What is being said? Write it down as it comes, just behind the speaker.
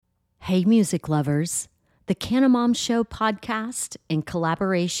Hey, music lovers. The Cannabis Show podcast, in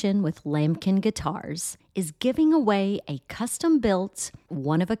collaboration with Lambkin Guitars, is giving away a custom-built,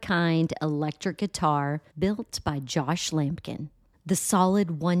 one-of-a-kind electric guitar built by Josh Lambkin. The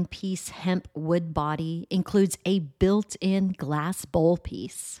solid one-piece hemp wood body includes a built-in glass bowl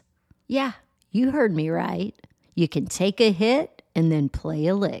piece. Yeah, you heard me right. You can take a hit and then play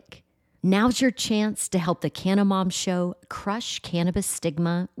a lick. Now's your chance to help the Cannabis Show crush cannabis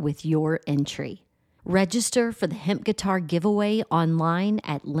stigma with your entry. Register for the hemp guitar giveaway online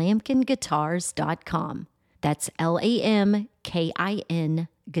at lambkinguitars.com. That's LAMKIN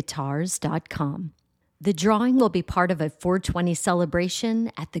guitars.com. The drawing will be part of a 420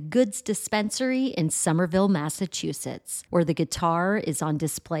 celebration at the Goods Dispensary in Somerville, Massachusetts, where the guitar is on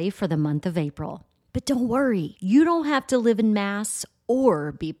display for the month of April. But don't worry, you don't have to live in Mass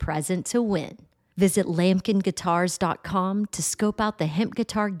or be present to win. Visit lambkinguitars.com to scope out the hemp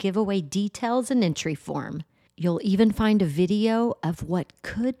guitar giveaway details and entry form. You'll even find a video of what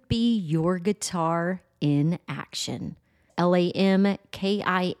could be your guitar in action. LAMKIN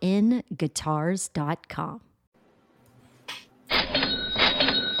guitars.com.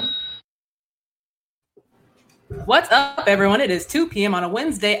 What's up, everyone? It is 2 p.m. on a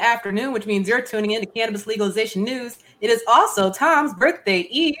Wednesday afternoon, which means you're tuning in to Cannabis Legalization News. It is also Tom's birthday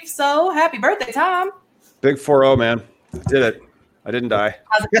eve, so happy birthday, Tom. Big 4-0, man. I did it. I didn't die.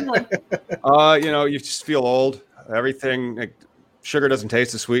 How's it feeling? You just feel old. Everything, like, sugar doesn't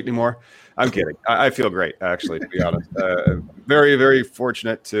taste as sweet anymore. I'm kidding. I feel great, actually, to be honest. Very, very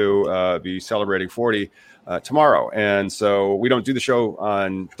fortunate to be celebrating 40 tomorrow. And so we don't do the show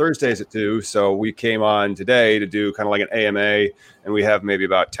on Thursdays at 2. So we came on today to do kind of like an AMA, and we have maybe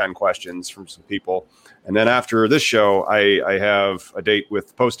about 10 questions from some people. And then after this show, I have a date with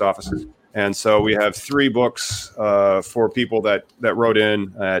the post office. And so we have 3 books for people that wrote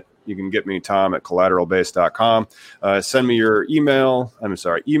in at, you can get me, Tom, at collateralbase.com. Send me your email.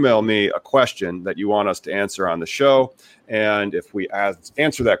 Email me a question that you want us to answer on the show. And if we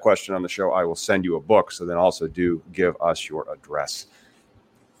answer that question on the show, I will send you a book. So then also do give us your address.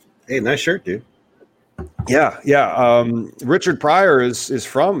 Hey, nice shirt, dude. Yeah. Richard Pryor is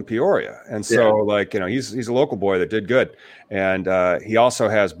from Peoria. And so he's a local boy that did good. And he also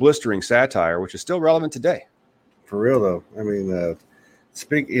has Blistering Satire, which is still relevant today. For real, though. I mean, I'm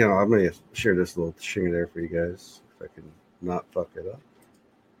going to share this little shinger there for you guys, if I can not fuck it up.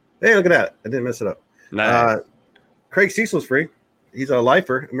 Hey, look at that. I didn't mess it up. Nice. Craig Cecil's free. He's a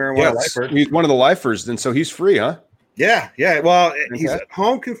lifer, a marijuana lifer. He's one of the lifers, and so he's free, huh? Yeah. Well, he's at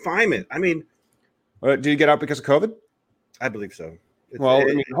home confinement. I mean, did he get out because of COVID? I believe so.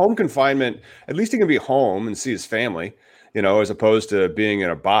 Home confinement, at least he can be home and see his family, as opposed to being in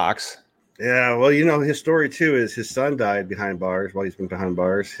a box. Yeah, well, his story, too, is his son died behind bars while he's been behind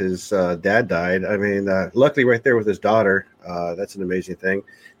bars. His dad died. I mean, luckily right there with his daughter. That's an amazing thing.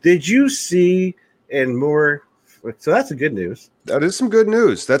 Did you see and more? So that's the good news. That is some good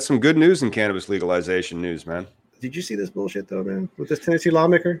news. That's some good news in cannabis legalization news, man. Did you see this bullshit, though, man, with this Tennessee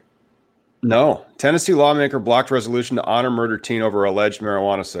lawmaker? No. Tennessee lawmaker blocked resolution to honor murdered teen over alleged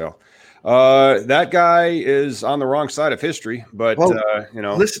marijuana sale. That guy is on the wrong side of history, but,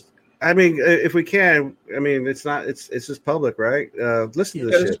 Listen, I mean, if we can, it's just public, right? Listen to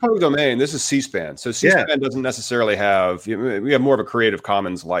this shit. It's public domain. This is C-SPAN. So C-SPAN doesn't necessarily have, we have more of a Creative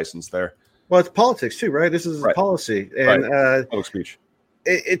Commons license there. Well, it's politics too, right? This is policy. And public speech.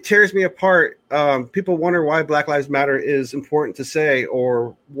 It tears me apart. People wonder why Black Lives Matter is important to say,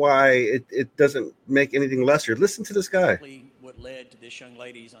 or why it doesn't make anything lesser. Listen to this guy. What led to this young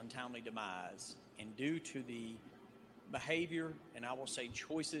lady's untimely demise, and due to the behavior and I will say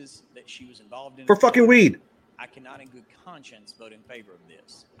choices that she was involved in for fucking weed, I cannot in good conscience vote in favor of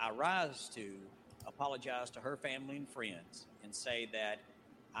this. I rise to apologize to her family and friends and say that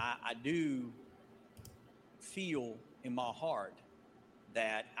I do feel in my heart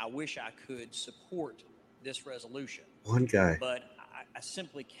that I wish I could support this resolution. One guy. But I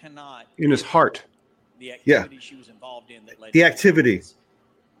simply cannot. In his heart. The activity she was involved in. That led the activity.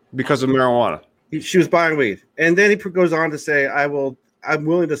 Because of marijuana. She was buying weed. And then he goes on to say, I'm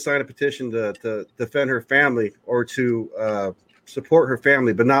willing to sign a petition to defend her family or to support her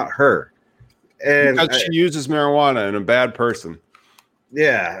family, but not her. And because she uses marijuana and a bad person.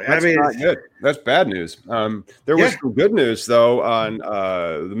 Yeah, that's not good. That's bad news. There was some good news, though, on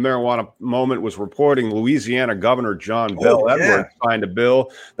the Marijuana Moment was reporting Louisiana Governor John Bell Edwards signed a bill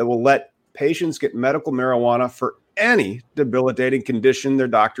that will let patients get medical marijuana for any debilitating condition their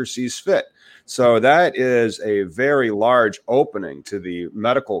doctor sees fit. So that is a very large opening to the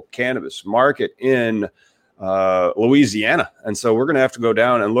medical cannabis market in Louisiana. And so we're going to have to go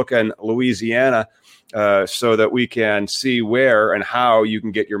down and look in Louisiana so that we can see where and how you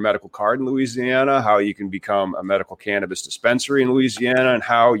can get your medical card in Louisiana, how you can become a medical cannabis dispensary in Louisiana, and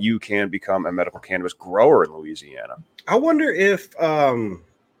how you can become a medical cannabis grower in Louisiana. I wonder if in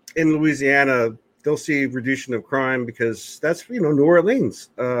Louisiana they'll see reduction of crime, because that's, New Orleans.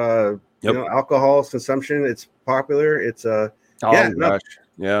 Alcohol consumption, it's popular. It's that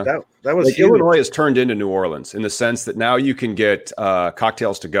was like huge. Illinois has turned into New Orleans in the sense that now you can get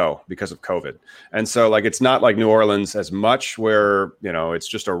cocktails to go because of COVID. And so like, it's not like New Orleans as much where, it's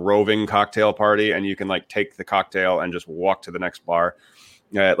just a roving cocktail party and you can like take the cocktail and just walk to the next bar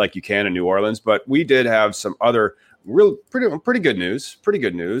like you can in New Orleans. But we did have some other pretty good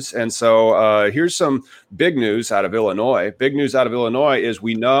news. And so here's some big news out of Illinois. Big news out of Illinois is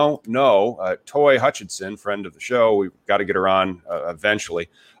we know Toy Hutchinson, friend of the show, we've got to get her on eventually.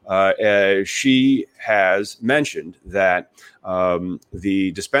 She has mentioned that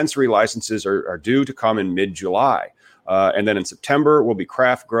the dispensary licenses are due to come in mid-July. And then in September will be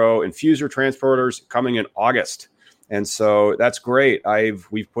craft grow infuser transporters coming in August. And so that's great.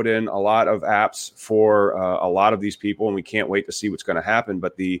 We've put in a lot of apps for a lot of these people, and we can't wait to see what's going to happen.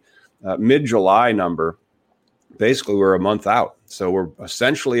 But the mid-July number, basically we're a month out. So we're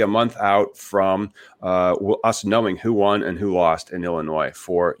essentially a month out from us knowing who won and who lost in Illinois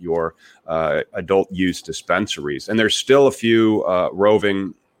for your adult use dispensaries. And there's still a few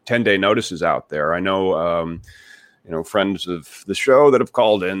roving 10-day notices out there. I know friends of the show that have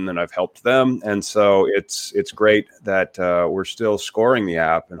called in, and I've helped them. And so it's great that we're still scoring the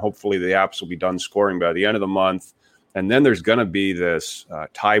app, and hopefully the apps will be done scoring by the end of the month. And then there's going to be this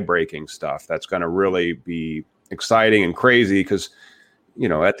tie-breaking stuff that's going to really be exciting and crazy because,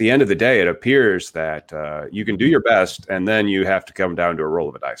 at the end of the day, it appears that you can do your best, and then you have to come down to a roll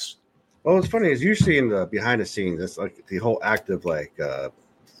of a dice. Well, what's funny is you're seeing the behind the scenes. It's like the whole act of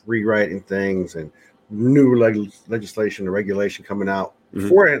rewriting things and new legislation or regulation coming out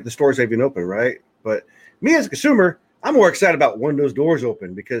before the stores have been open, right? But me as a consumer, I'm more excited about when those doors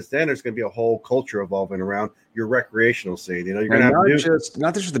open, because then there's going to be a whole culture evolving around your recreational scene. You're going to have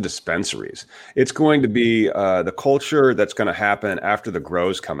not just the dispensaries. It's going to be the culture that's going to happen after the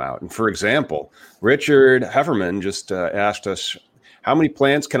grows come out. And for example, Richard Hefferman just asked us, how many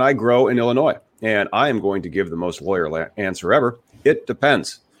plants can I grow in Illinois? And I am going to give the most lawyer answer ever. It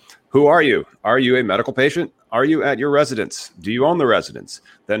depends. Who are you? Are you a medical patient? Are you at your residence? Do you own the residence?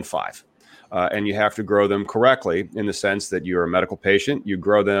 Then 5. And you have to grow them correctly in the sense that you're a medical patient. You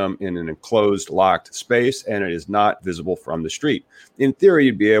grow them in an enclosed, locked space, and it is not visible from the street. In theory,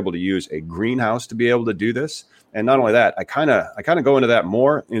 you'd be able to use a greenhouse to be able to do this. And not only that, I kind of go into that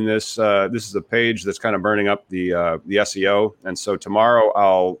more in this. This is a page that's kind of burning up the SEO. And so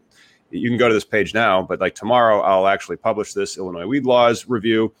tomorrow you can go to this page now, but like tomorrow I'll actually publish this Illinois weed laws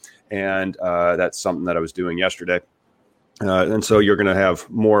review. And that's something that I was doing yesterday. And so you're going to have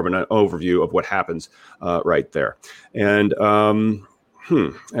more of an overview of what happens right there. And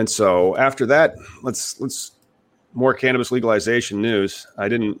and so after that, let's more cannabis legalization news. I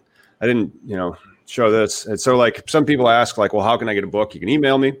didn't show this. And so like some people ask like, well, how can I get a book? You can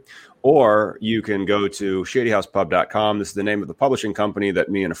email me, or you can go to shadyhousepub.com. This is the name of the publishing company that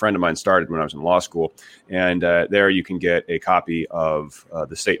me and a friend of mine started when I was in law school. And there you can get a copy of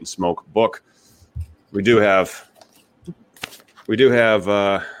the State and Smoke book. We do have,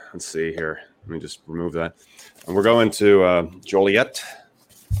 let's see here. Let me just remove that. And we're going to Joliet,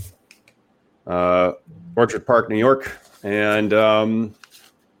 Orchard Park, New York, and the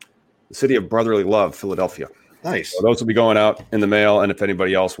city of brotherly love, Philadelphia. Nice. So those will be going out in the mail. And if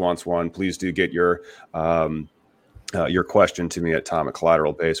anybody else wants one, please do get your question to me at Tom at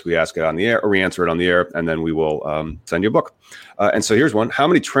Collateral Base. We ask it on the air, or we answer it on the air, and then we will send you a book. And so here's one. How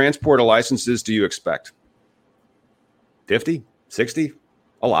many transporter licenses do you expect? 50, 60,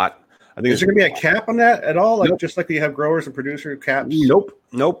 a lot. I think is there going to be a cap on that at all? Like just like you have growers and producer caps?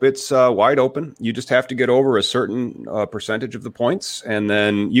 Nope. It's wide open. You just have to get over a certain percentage of the points, and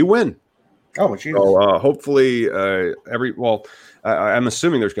then you win. Oh, geez. So hopefully I'm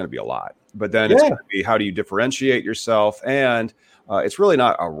assuming there's going to be a lot, but then it's going to be how do you differentiate yourself? And it's really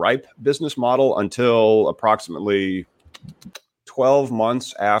not a ripe business model until approximately 12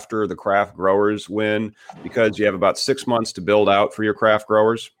 months after the craft growers win, because you have about 6 months to build out for your craft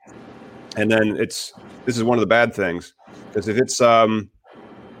growers. And then this is one of the bad things, because if it's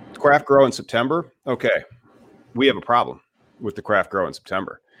craft grow in September, okay, we have a problem with the craft grow in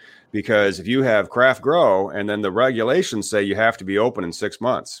September. Because if you have craft grow and then the regulations say you have to be open in 6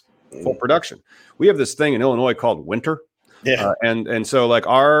 months, full production. We have this thing in Illinois called winter. Yeah. And so like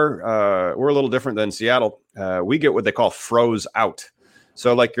we're a little different than Seattle. We get what they call froze out.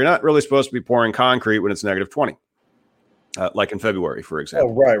 So like you're not really supposed to be pouring concrete when it's negative 20, like in February, for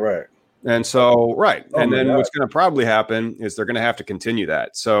example. Oh, right. And so, right. Oh, and then God. what's going to probably happen is they're going to have to continue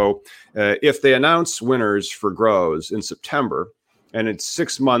that. So if they announce winners for grows in September, and it's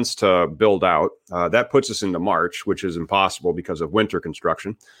 6 months to build out, that puts us into March, which is impossible because of winter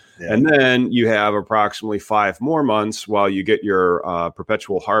construction. Yeah. And then you have approximately 5 more months while you get your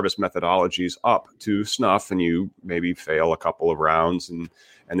perpetual harvest methodologies up to snuff, and you maybe fail a couple of rounds, and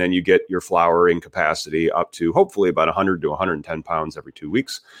then you get your flowering capacity up to hopefully about 100 to 110 pounds every 2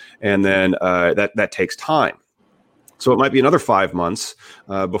 weeks. And then that takes time. So it might be another 5 months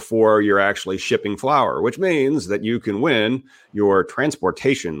before you're actually shipping flower, which means that you can win your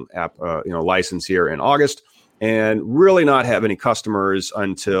transportation license here in August and really not have any customers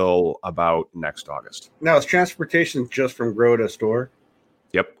until about next August. Now, is transportation just from grow to store?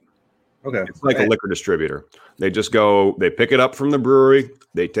 Yep. Okay. It's like a liquor distributor. They just go, they pick it up from the brewery,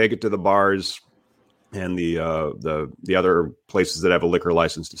 they take it to the bars and the other places that have a liquor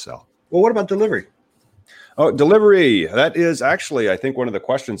license to sell. Well, what about delivery? Oh, delivery. That is actually, I think, one of the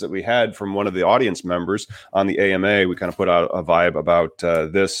questions that we had from one of the audience members on the AMA. We kind of put out a vibe about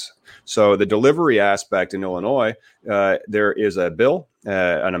this. So the delivery aspect in Illinois, there is a bill,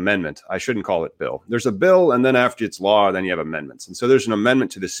 an amendment. I shouldn't call it bill. There's a bill, and then after it's law, then you have amendments. And so there's an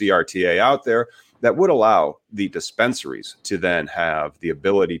amendment to the CRTA out there that would allow the dispensaries to then have the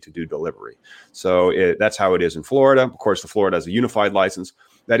ability to do delivery. So that's how it is in Florida. Of course, Florida has a unified license.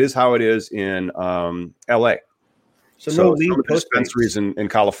 That is how it is in LA. So no weed dispensaries in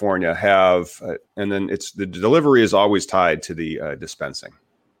California have, and then the delivery is always tied to the dispensing.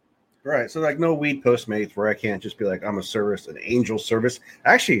 Right. So like no weed Postmates where I can't just be like, I'm an Angel Service.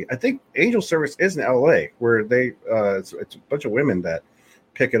 Actually, I think Angel Service is in LA where they, it's a bunch of women that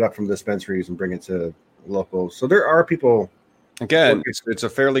pick it up from dispensaries and bring it to locals. So there are people. Again, it's a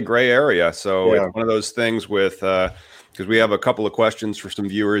fairly gray area. So it's one of those things with, because we have a couple of questions for some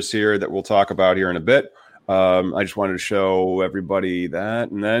viewers here that we'll talk about here in a bit. I just wanted to show everybody that,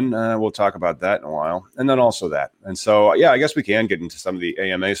 and then we'll talk about that in a while, and then also that. And so, I guess we can get into some of the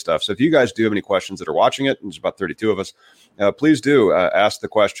AMA stuff. So if you guys do have any questions that are watching it, and there's about 32 of us, please do ask the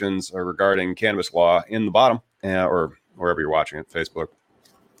questions regarding cannabis law in the bottom or wherever you're watching it, Facebook,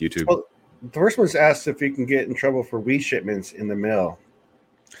 YouTube. Well, the first one's asked if you can get in trouble for weed shipments in the mail.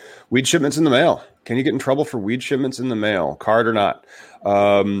 Weed shipments in the mail. Can you get in trouble for weed shipments in the mail, card or not?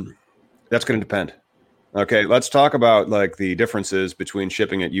 That's going to depend. Okay, let's talk about like the differences between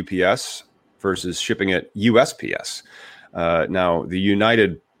shipping at UPS versus shipping at USPS. Now, the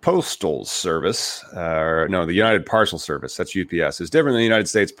United Postal Service, the United Parcel Service, that's UPS, is different than the United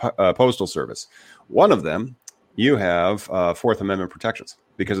States Postal Service. One of them, you have Fourth Amendment protections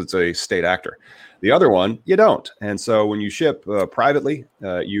because it's a state actor. The other one, you don't. And so when you ship privately,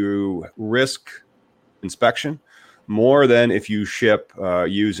 you risk inspection more than if you ship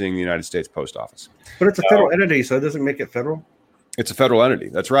using the United States Post Office. But it's a federal entity, so it doesn't make it federal? It's a federal entity.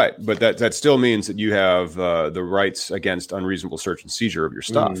 That's right. But that still means that you have the rights against unreasonable search and seizure of your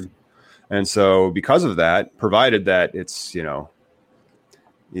stuff. And so because of that, provided that it's, you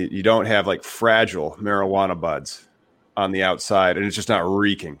don't have like fragile marijuana buds on the outside and it's just not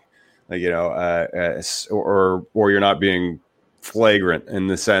reeking, or you're not being flagrant in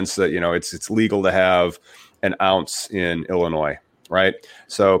the sense that, it's legal to have an ounce in Illinois, right?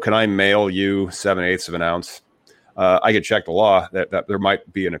 So can I mail you 7/8 of an ounce? I could check the law that there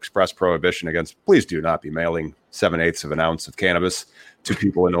might be an express prohibition against, please do not be mailing 7/8 of an ounce of cannabis to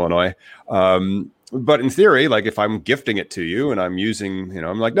people in Illinois. But in theory, like if I'm gifting it to you and I'm using,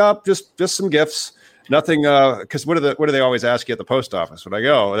 I'm like, no, just some gifts. Nothing, because what do they always ask you at the post office? When I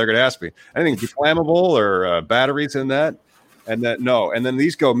go, they're going to ask me anything flammable or batteries in that, and that no. And then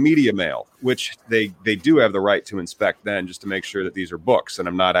these go media mail, which they do have the right to inspect then, just to make sure that these are books and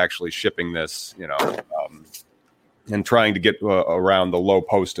I'm not actually shipping this, and trying to get around the low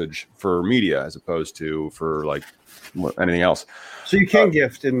postage for media as opposed to for like anything else. So you can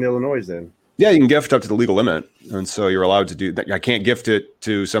gift in Illinois then. Yeah, you can gift up to the legal limit, and so you're allowed to do that. I can't gift it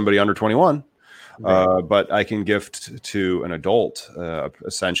to somebody under 21. But I can gift to an adult,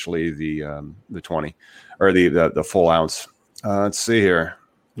 essentially the 20 or the full ounce. Let's see here.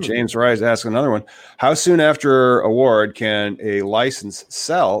 James Rice asks another one. How soon after award can a license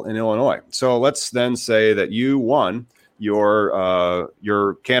sell in Illinois? So let's then say that you won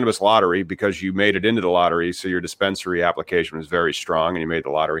your cannabis lottery because you made it into the lottery. So your dispensary application was very strong and you made the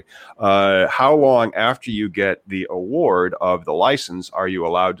lottery. How long after you get the award of the license are you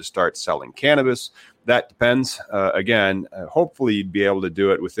allowed to start selling cannabis? That depends. Again, hopefully you'd be able to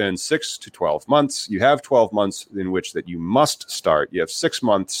do it within 6 to 12 months. You have 12 months in which that you must start. You have 6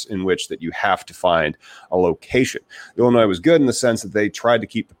 months in which that you have to find a location. Illinois was good in the sense that they tried to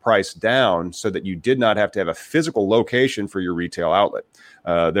keep the price down so that you did not have to have a physical location for your retail outlet.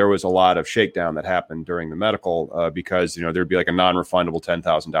 There was a lot of shakedown that happened during the medical because, there'd be like a non-refundable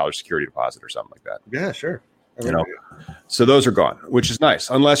 $10,000 security deposit or something like that. Yeah, sure. So those are gone, which is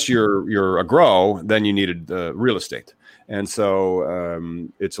nice. Unless you're a grow, then you needed real estate. And so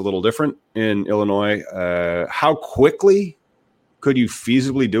it's a little different in Illinois. How quickly could you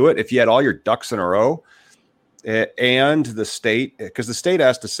feasibly do it if you had all your ducks in a row? And the state, because the state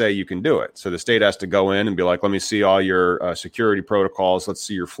has to say you can do it. So the state has to go in and be like, let me see all your security protocols. Let's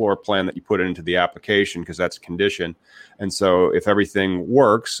see your floor plan that you put into the application, because that's a condition. And so if everything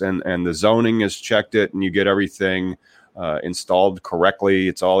works and the zoning has checked it and you get everything installed correctly,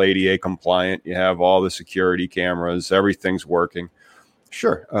 it's all ADA compliant, you have all the security cameras, everything's working.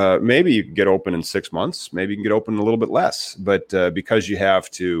 Sure. Maybe you can get open in 6 months. Maybe you can get open a little bit less. But because you have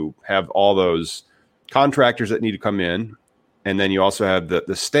to have all those contractors that need to come in, and then you also have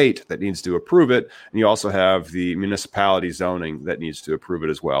the state that needs to approve it, and you also have the municipality zoning that needs to approve it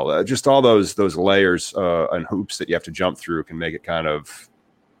as well. Just all those layers and hoops that you have to jump through can make it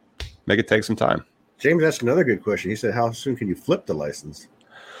take some time. James asked another good question. He said, how soon can you flip the license?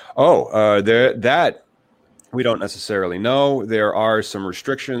 That we don't necessarily know. There are some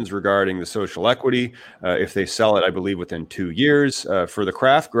restrictions regarding the social equity. If they sell it, I believe within 2 years. For the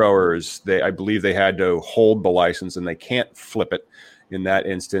craft growers, I believe they had to hold the license, and they can't flip it in that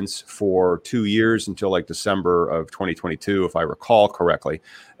instance for 2 years until like December of 2022, if I recall correctly.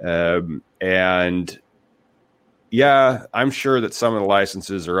 And yeah, I'm sure that some of the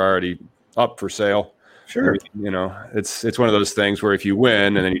licenses are already up for sale. Sure. It's one of those things where if you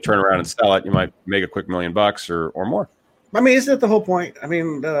win and then you turn around and sell it, you might make a quick $1 million or more. I mean, isn't that the whole point? I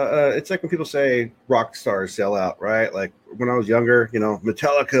mean, it's like when people say rock stars sell out, right? Like when I was younger,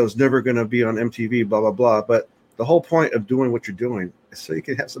 Metallica was never going to be on MTV, blah, blah, blah. But the whole point of doing what you're doing is so you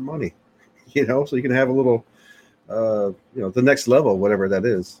can have some money, so you can have a little, the next level, whatever that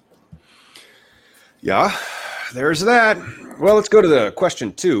is. Yeah, there's that. Well, let's go to the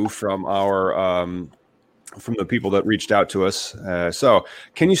question 2 from our from the people that reached out to us. So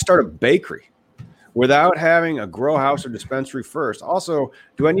can you start a bakery without having a grow house or dispensary first? Also,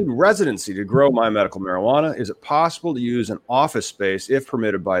 do I need residency to grow my medical marijuana? Is it possible to use an office space if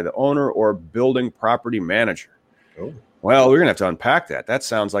permitted by the owner or building property manager? Oh. Well, we're going to have to unpack that. That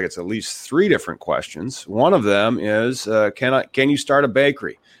sounds like it's at least 3 different questions. One of them is, can you start a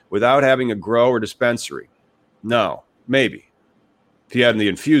bakery without having a grow or dispensary? No, maybe. If you had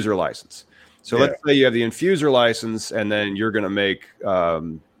the infuser license. So let's say you have the infuser license, and then you're going to make,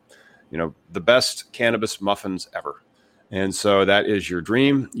 the best cannabis muffins ever. And so that is your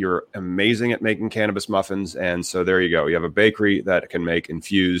dream. You're amazing at making cannabis muffins. And so there you go. You have a bakery that can make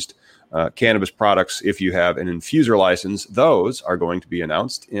infused cannabis products. If you have an infuser license, those are going to be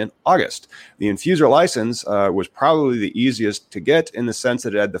announced in August. The infuser license was probably the easiest to get in the sense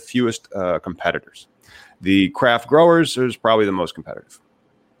that it had the fewest competitors. The craft growers is probably the most competitive.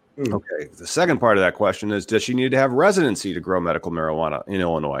 Okay. The second part of that question is, does she need to have residency to grow medical marijuana in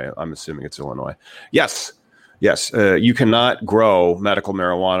Illinois? I'm assuming it's Illinois. Yes. You cannot grow medical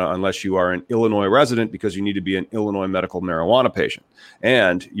marijuana unless you are an Illinois resident, because you need to be an Illinois medical marijuana patient,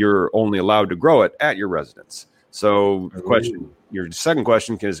 and you're only allowed to grow it at your residence. So the question, your second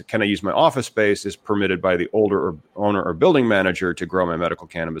question is, can I use my office space? Is permitted by the owner or building manager to grow my medical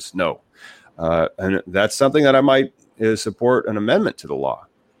cannabis? No. And that's something that I might support an amendment to the law.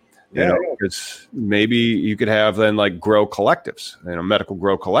 Because maybe you could have then like grow collectives, medical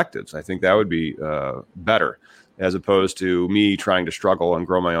grow collectives. I think that would be better, as opposed to me trying to struggle and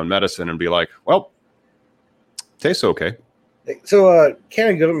grow my own medicine and be like, well, tastes okay. So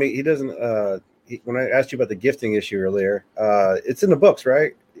Cannon Government, he doesn't. When I asked you about the gifting issue earlier, it's in the books,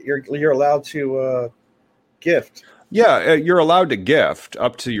 right? You're allowed to gift. Yeah, you're allowed to gift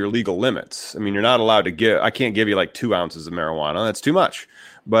up to your legal limits. I mean, you're not allowed to give. I can't give you like 2 ounces of marijuana. That's too much.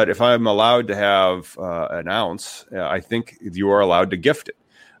 But if I'm allowed to have an ounce, I think you are allowed to gift it.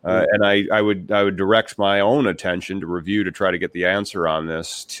 And I would direct my own attention to review to try to get the answer on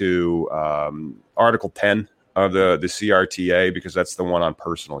this to Article 10 of the CRTA, because that's the one on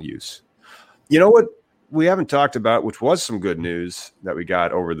personal use. You know what we haven't talked about, which was some good news that we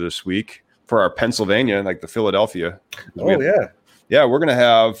got over this week for our Pennsylvania, like the Philadelphia. Yeah, we're going to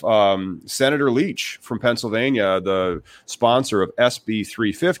have Senator Leach from Pennsylvania, the sponsor of SB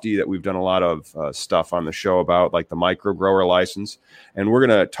 350 that we've done a lot of stuff on the show about, like the micro grower license. And we're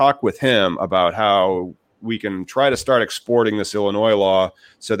going to talk with him about how we can try to start exporting this Illinois law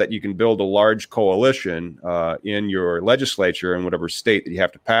so that you can build a large coalition in your legislature in whatever state that you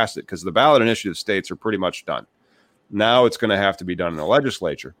have to pass it, because the ballot initiative states are pretty much done. Now it's going to have to be done in the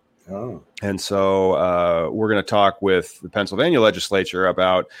legislature. Oh. And so we're going to talk with the Pennsylvania legislature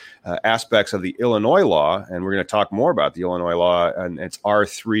about aspects of the Illinois law, and we're going to talk more about the Illinois law and its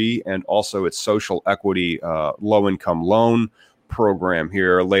R3 and also its social equity low-income loan program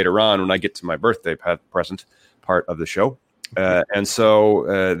here later on when I get to my birthday present part of the show. And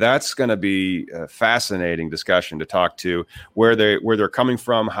so that's going to be a fascinating discussion to talk to where they're coming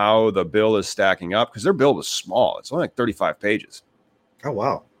from, how the bill is stacking up, because their bill was small. It's only like 35 pages. Oh,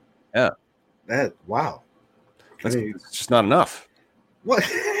 wow. Yeah. Wow. It's just not enough. What?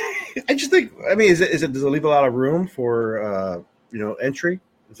 I just think, does it leave a lot of room for, entry?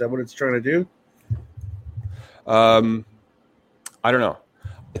 Is that what it's trying to do? I don't know.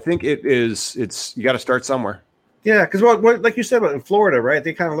 I think you got to start somewhere. Yeah, because what like you said about in Florida, right?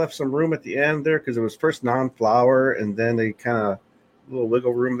 They kind of left some room at the end there because it was first non-flower, and then they kind of a little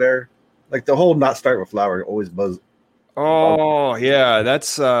wiggle room there. Like the whole not start with flower always buzz. Oh yeah,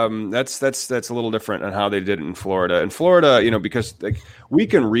 that's a little different on how they did it in Florida. In Florida, because we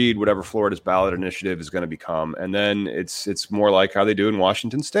can read whatever Florida's ballot initiative is going to become, and then it's more like how they do in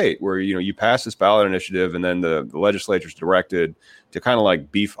Washington State, where you pass this ballot initiative, and then the legislature's directed to kind of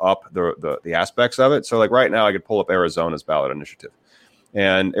like beef up the aspects of it. So like right now, I could pull up Arizona's ballot initiative,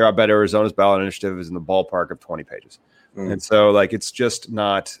 and I bet Arizona's ballot initiative is in the ballpark of 20 pages. And so like it's just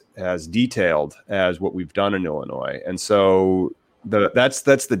not as detailed as what we've done in Illinois. And so that's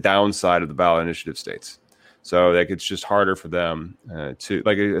the downside of the ballot initiative states. So like it's just harder for them to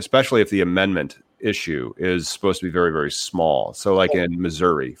like, especially if the amendment issue is supposed to be very, very small. So like in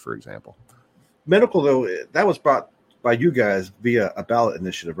Missouri, for example. Medical, though, that was brought by you guys via a ballot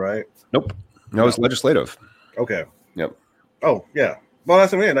initiative, right? Nope. No, it's legislative. Okay. Yep. Oh, yeah. Well,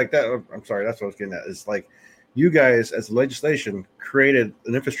 that's what I mean. Like that. I'm sorry. That's what I was getting at. It's like, you guys, as legislation, created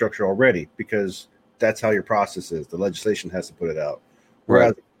an infrastructure already because that's how your process is. The legislation has to put it out.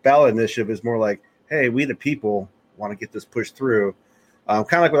 Whereas ballot initiative is more like, hey, we the people want to get this pushed through. Kind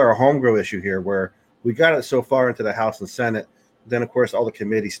of like with our home grow issue here, where we got it so far into the House and Senate. Then, of course, all the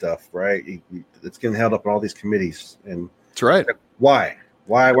committee stuff, right? It's getting held up in all these committees. And that's right. Why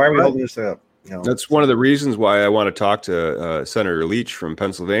are we holding this up? That's one of the reasons why I want to talk to Senator Leach from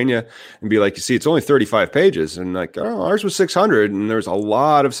Pennsylvania and be like, you see, it's only 35 pages. And like, oh, ours was 600. And there's a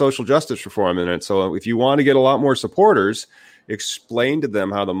lot of social justice reform in it. So if you want to get a lot more supporters, explain to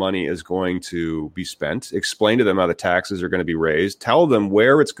them how the money is going to be spent. Explain to them how the taxes are going to be raised. Tell them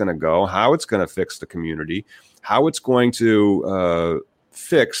where it's going to go, how it's going to fix the community, how it's going to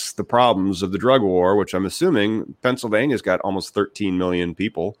fix the problems of the drug war, which I'm assuming Pennsylvania's got almost 13 million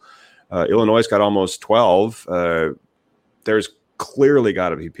people. Illinois got almost 12. There's clearly got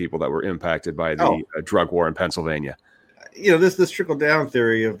to be people that were impacted by the drug war in Pennsylvania. This trickle down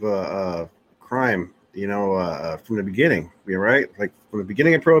theory of crime, from the beginning, right? Like from the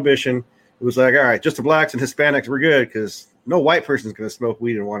beginning of Prohibition, it was like, all right, just the blacks and Hispanics were good because no white person's going to smoke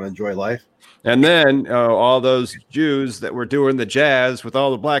weed and want to enjoy life. And then all those Jews that were doing the jazz with all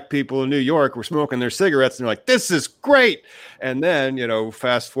the black people in New York were smoking their cigarettes and they're like, this is great. And then,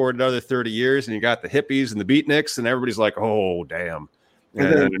 fast forward another 30 years and you got the hippies and the beatniks and everybody's like, oh, damn.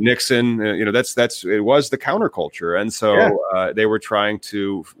 And then Nixon, it was the counterculture. And so they were trying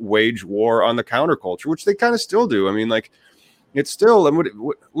to wage war on the counterculture, which they kind of still do. I mean, like, it's still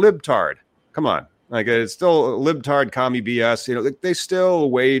libtard. Come on. Like it's still libtard commie BS. They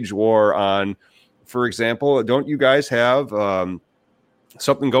still wage war on, for example, don't you guys have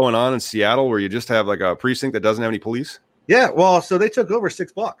something going on in Seattle where you just have like a precinct that doesn't have any police? Yeah, well, so they took over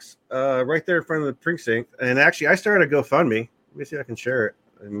 6 blocks right there in front of the precinct. And actually, I started a GoFundMe. Let me see if I can share it.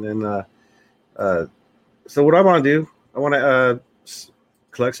 And then, so what I want to do, I want to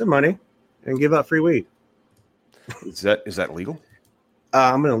collect some money and give out free weed. Is that legal?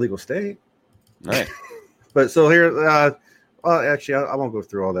 I'm in a legal state. Right. But so here, actually, I won't go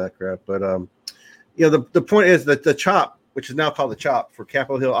through all that crap. But the point is that the CHOP, which is now called the CHOP for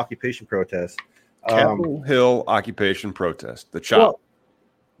Capitol Hill Occupation Protest. Capitol Hill Occupation Protest. The CHOP. Well,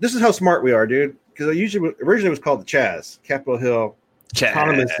 this is how smart we are, dude. Because originally it was called the Chaz, Capitol Hill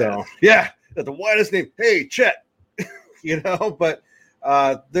Autonomous Zone. Yeah, the widest name. Hey, Chet. But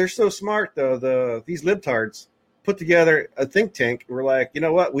they're so smart though. These libtards put together a think tank. And we're like, you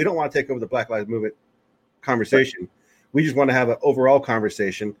know what? We don't want to take over the Black Lives Movement conversation. We just want to have an overall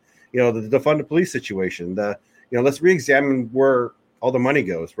conversation. The defund the police situation. Let's re-examine where all the money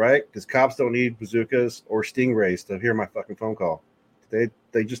goes, right? Because cops don't need bazookas or stingrays to hear my fucking phone call.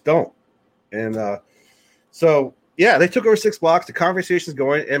 They just don't. And so, yeah, they took over 6 blocks. The conversation's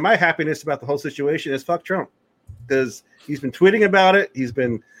going. And my happiness about the whole situation is fuck Trump. Because he's been tweeting about it. He's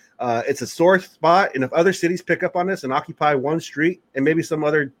been it's a sore spot. And if other cities pick up on this and occupy one street, and maybe some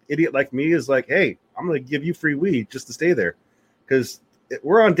other idiot like me is like, hey, I'm going to give you free weed just to stay there. Because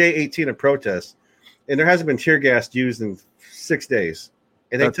we're on day 18 of protests, and there hasn't been tear gas used in 6 days.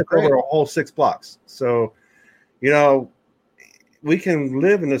 And they took over a whole 6 blocks. So, we can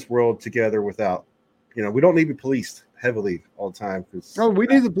live in this world together without, we don't need to be policed heavily all the time. We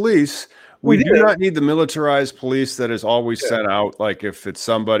need the police. We do not need the militarized police that is always sent out. Like if it's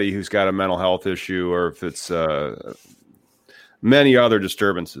somebody who's got a mental health issue, or if it's many other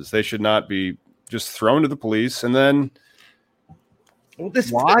disturbances, they should not be just thrown to the police. And then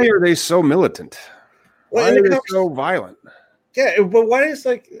why are they so militant? Why are they so violent? Yeah, but why is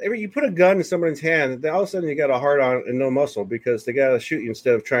you put a gun in someone's hand, then all of a sudden you got a heart on and no muscle because they got to shoot you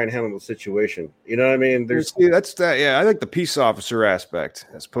instead of trying to handle the situation. You know what I mean? That's that. Yeah, I like the peace officer aspect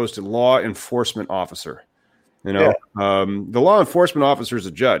as opposed to law enforcement officer. The law enforcement officer is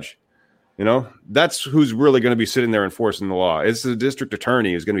a judge. That's who's really going to be sitting there enforcing the law. It's the district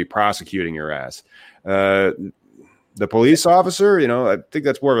attorney who's going to be prosecuting your ass. The police officer, I think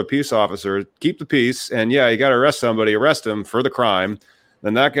that's more of a peace officer. Keep the peace. And you got to arrest somebody, arrest him for the crime.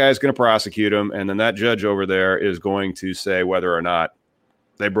 Then that guy's going to prosecute him. And then that judge over there is going to say whether or not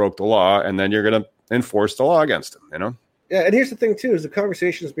they broke the law. And then you're going to enforce the law against them, Yeah. And here's the thing too, is the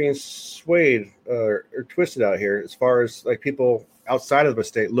conversation is being swayed or twisted out here as far as like people outside of the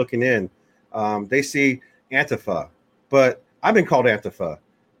state looking in. They see Antifa, but I've been called Antifa.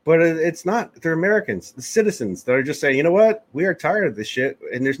 But it's not. They're Americans, the citizens that are just saying, you know what? We are tired of this shit,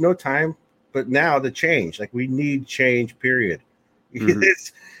 and there's no time but now to change. Like, we need change, period. Mm-hmm.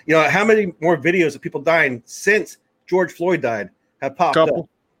 It's, how many more videos of people dying since George Floyd died have popped up?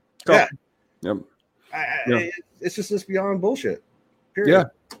 Yeah. Yep. It's just beyond bullshit, period.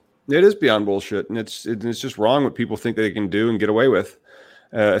 Yeah, it is beyond bullshit, and it's just wrong what people think they can do and get away with,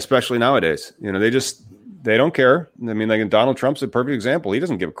 especially nowadays. They don't care. I mean, like Donald Trump's a perfect example. He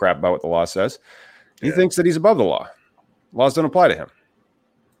doesn't give a crap about what the law says. He thinks that he's above the law. Laws don't apply to him.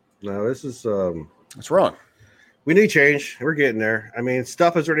 No, this is it's wrong. We need change. We're getting there. I mean,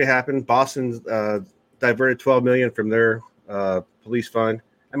 stuff has already happened. Boston's diverted $12 million from their police fund.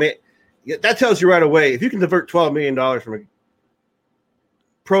 I mean, that tells you right away, if you can divert $12 million from a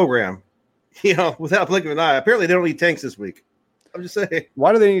program, without blinking an eye. Apparently, they don't need tanks this week. I'm just saying.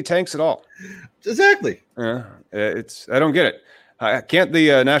 Why do they need tanks at all? Exactly. I don't get it. Can't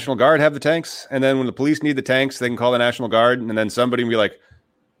the National Guard have the tanks? And then when the police need the tanks, they can call the National Guard, and then somebody can be like,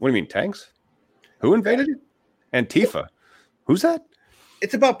 "What do you mean tanks? Who invaded it? Antifa? Who's that?"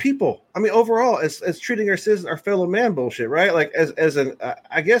 It's about people. I mean, overall, as treating our citizens, our fellow man bullshit, right? Like as an,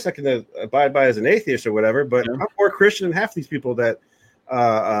 I guess I can abide by as an atheist or whatever, but I'm more Christian than half these people that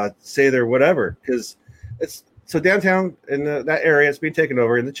say they're whatever, because it's. So downtown in that area, it's being taken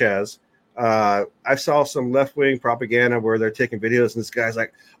over in the Chaz. I saw some left-wing propaganda where they're taking videos, and this guy's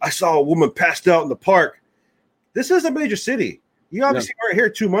like, I saw a woman passed out in the park. This is a major city. You obviously weren't here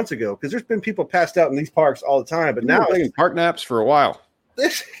 2 months ago, because there's been people passed out in these parks all the time. But now taking park naps for a while.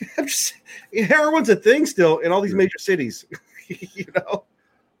 Heroin's a thing still in all these major cities.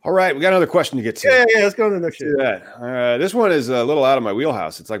 All right, we got another question to get to. Yeah, let's go to the next shit. This one is a little out of my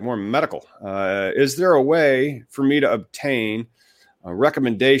wheelhouse. It's like more medical. Is there a way for me to obtain a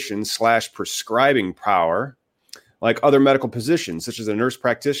recommendation / prescribing power like other medical positions, such as a nurse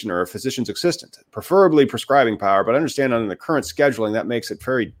practitioner or a physician's assistant? Preferably prescribing power, but I understand under the current scheduling that makes it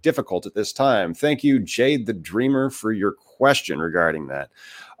very difficult at this time. Thank you, Jade the Dreamer, for your question regarding that.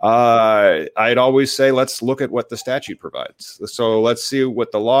 I'd always say, let's look at what the statute provides. So let's see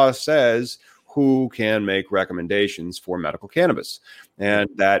what the law says, who can make recommendations for medical cannabis. And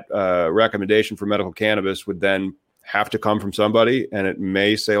that recommendation for medical cannabis would then have to come from somebody, and it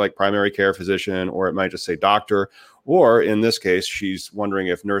may say like primary care physician, or it might just say doctor, or in this case, she's wondering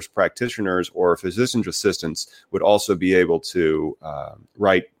if nurse practitioners or physician's assistants would also be able to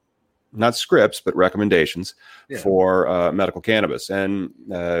write not scripts, but recommendations for medical cannabis. And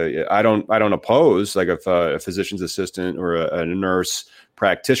I don't oppose, like if a physician's assistant or a nurse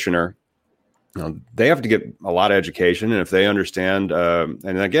practitioner, they have to get a lot of education. And if they understand,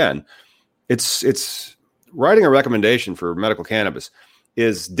 and again, it's writing a recommendation for medical cannabis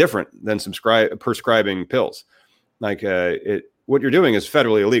is different than prescribing pills. Like what you're doing is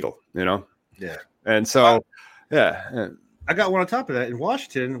federally illegal, Yeah. And so Yeah. I got one on top of that in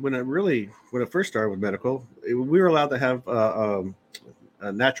Washington when it first started with medical. We were allowed to have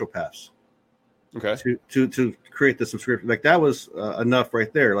naturopaths. Okay. To create the subscription. Like that was enough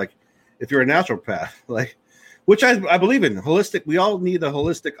right there. Like if you're a naturopath, like which I believe in holistic. We all need the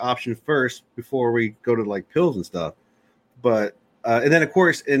holistic option first before we go to like pills and stuff. But and then of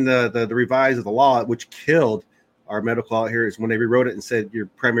course in the revise of the law, which killed our medical out here, is when they rewrote it and said your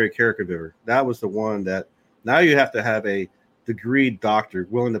primary care caregiver. That was the one that now you have to have a degreed doctor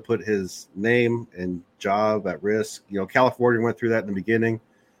willing to put his name and job at risk. You know, California went through that in the beginning.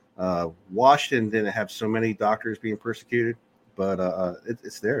 Washington didn't have so many doctors being persecuted, but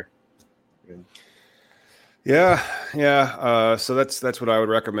it's there. Yeah. So that's what I would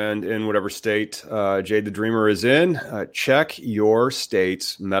recommend in whatever state Jade the Dreamer is in. Check your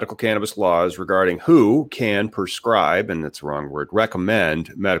state's medical cannabis laws regarding who can prescribe, and that's the wrong word,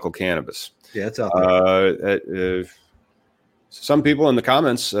 recommend medical cannabis. Yeah, it's out there. Some people in the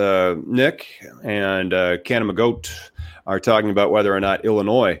comments, Nick and Canamagoat, are talking about whether or not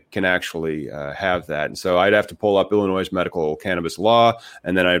Illinois can actually have that. And so I'd have to pull up Illinois' medical cannabis law,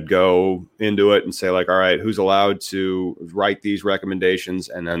 and then I'd go into it and say, like, all right, who's allowed to write these recommendations?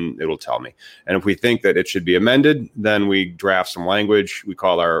 And then it'll tell me. And if we think that it should be amended, then we draft some language. We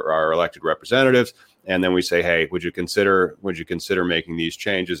call our elected representatives, and then we say, hey, would you consider making these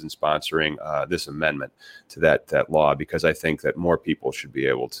changes and sponsoring this amendment to that law? Because I think that more people should be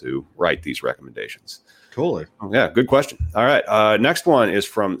able to write these recommendations. Totally. Yeah, good question. All right. Next one is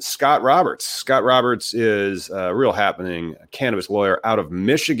from Scott Roberts. Scott Roberts is a real happening cannabis lawyer out of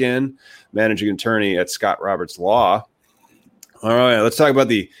Michigan, managing attorney at Scott Roberts Law. All right, let's talk about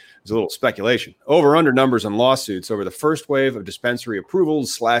there's a little speculation. Over-under numbers on lawsuits over the first wave of dispensary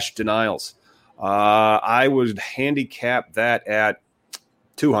approvals / denials. I would handicap that at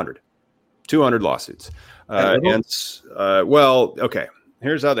 200 lawsuits. Okay,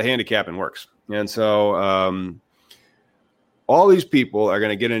 here's how the handicapping works. And so all these people are going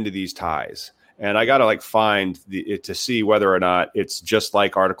to get into these ties. And I got to find it to see whether or not it's just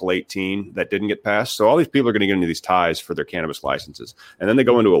like Article 18 that didn't get passed. So all these people are going to get into these ties for their cannabis licenses. And then they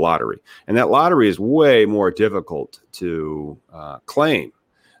go into a lottery. And that lottery is way more difficult to claim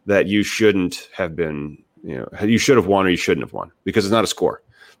that you shouldn't have been, you should have won or you shouldn't have won, because it's not a score.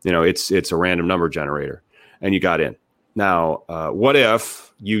 It's a random number generator and you got in. Now, what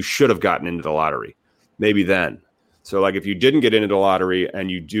if you should have gotten into the lottery? Maybe then. So if you didn't get into the lottery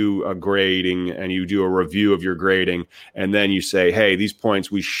and you do a grading and you do a review of your grading, and then you say, hey, these points,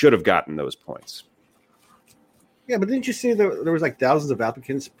 we should have gotten those points. Yeah, but didn't you see there was thousands of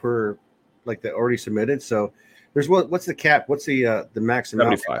applicants per that already submitted? So there's what's the cap? What's the maximum?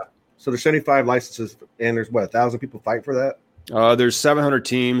 75. So there's 75 licenses, and there's 1,000 people fight for that? There's 700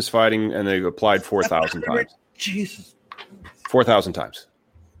 teams fighting, and they've applied 4,000 times. Jesus. 4,000 times.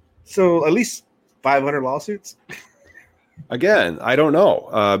 So at least 500 lawsuits? Again, I don't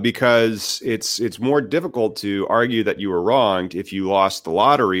know, because it's more difficult to argue that you were wronged if you lost the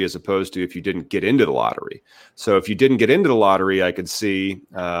lottery as opposed to if you didn't get into the lottery. So if you didn't get into the lottery, I could see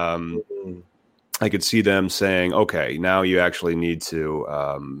them saying, okay, now you actually need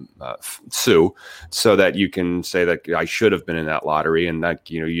to sue so that you can say that I should have been in that lottery and that,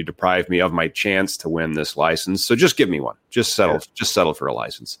 you deprived me of my chance to win this license. So just give me one. Just settle for a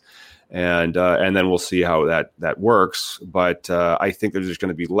license. And then we'll see how that works. But I think that there's going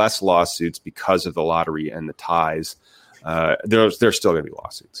to be less lawsuits because of the lottery and the ties. There's still going to be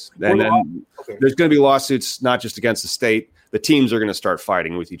lawsuits. And then there's going to be lawsuits not just against the state. The teams are going to start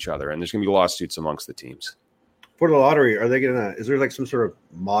fighting with each other, and there's going to be lawsuits amongst the teams. For the lottery, is there some sort of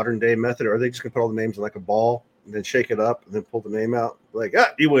modern day method, or are they just going to put all the names in a ball and then shake it up and then pull the name out?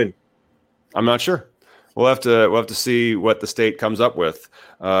 You win. I'm not sure. We'll have to see what the state comes up with.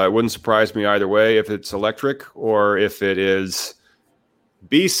 It wouldn't surprise me either way if it's electric or if it is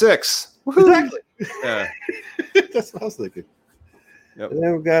B6. Exactly. Yeah. That's what I was thinking. Yep. And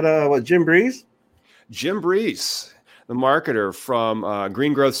then we've got Jim Breeze. Jim Breeze, the marketer from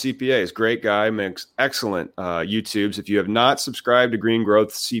Green Growth CPAs. Great guy, makes excellent YouTubes. If you have not subscribed to Green Growth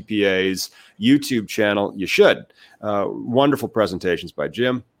CPA's YouTube channel, you should. Wonderful presentations by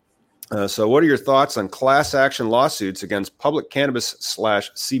Jim. So what are your thoughts on class action lawsuits against public cannabis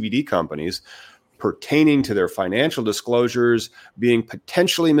 / CBD companies pertaining to their financial disclosures being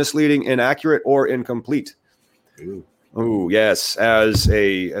potentially misleading, inaccurate, or incomplete? Ooh, yes. As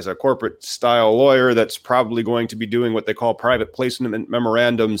a corporate style lawyer that's probably going to be doing what they call private placement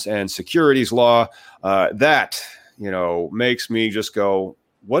memorandums and securities law, that makes me just go,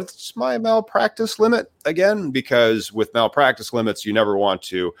 what's my malpractice limit again? Because with malpractice limits, you never want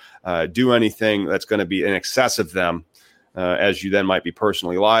to do anything that's going to be in excess of them, as you then might be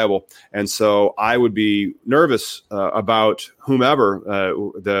personally liable. And so I would be nervous about whomever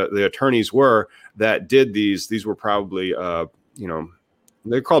the attorneys were that did these. These were probably,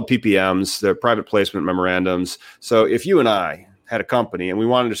 they're called PPMs, they're private placement memorandums. So if you and I had a company and we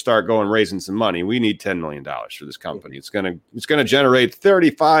wanted to start going raising some money, we need $10 million for this company. It's going to generate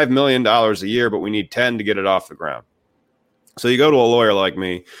 $35 million a year, but we need 10 to get it off the ground. So you go to a lawyer like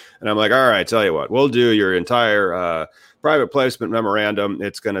me and I'm like, all right, tell you what, we'll do your entire private placement memorandum.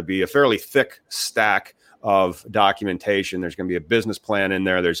 It's going to be a fairly thick stack of documentation. There's going to be a business plan in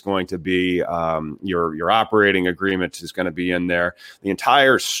there. There's going to be your operating agreement is going to be in there. The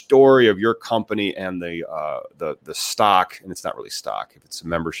entire story of your company and the stock, and it's not really stock if it's a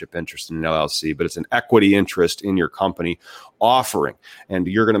membership interest in an LLC, but it's an equity interest in your company offering. And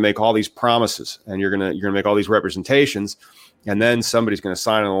you're going to make all these promises and you're going to make all these representations, and then somebody's going to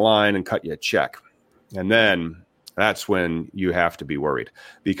sign on the line and cut you a check. And then that's when you have to be worried,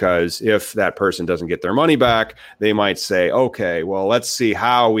 because if that person doesn't get their money back, they might say, okay, well, let's see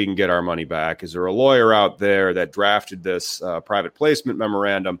how we can get our money back. Is there a lawyer out there that drafted this private placement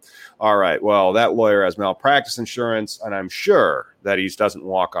memorandum? All right, well, that lawyer has malpractice insurance, and I'm sure that he doesn't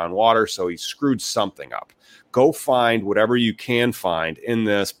walk on water, so he screwed something up. Go find whatever you can find in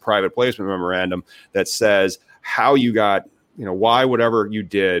this private placement memorandum that says how you got, why whatever you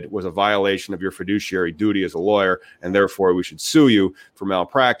did was a violation of your fiduciary duty as a lawyer, and therefore we should sue you for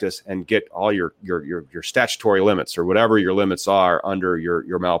malpractice and get all your statutory limits or whatever your limits are under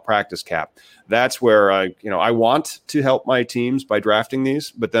your malpractice cap. That's where I want to help my teams by drafting these,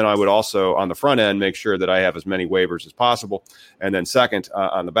 but then I would also on the front end make sure that I have as many waivers as possible. And then second,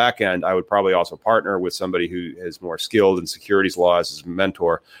 on the back end, I would probably also partner with somebody who is more skilled in securities laws as a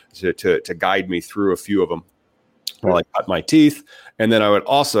mentor to guide me through a few of them while I cut my teeth. And then I would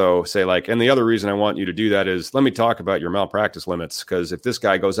also say, and the other reason I want you to do that is, let me talk about your malpractice limits. Because if this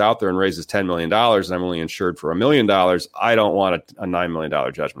guy goes out there and raises $10 million and I'm only insured for $1 million, I don't want a $9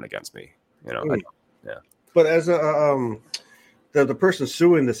 million judgment against me. Yeah. But as the person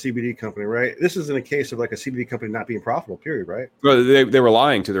suing the CBD company, right? This isn't a case of like a CBD company not being profitable, period, right? Well, they were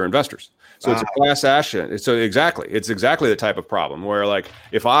lying to their investors. So it's a class action. It's exactly the type of problem where,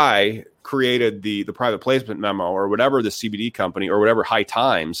 if I created the private placement memo or whatever the CBD company or whatever High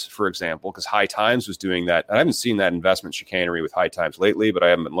Times, for example, because High Times was doing that. I haven't seen that investment chicanery with High Times lately, but I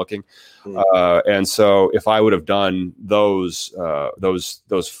haven't been looking. And so if I would have done those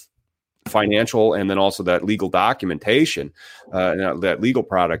financial and then also that legal documentation, that legal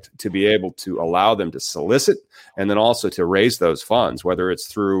product to be able to allow them to solicit and then also to raise those funds, whether it's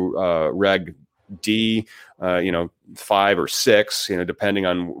through Reg D, 5 or 6, depending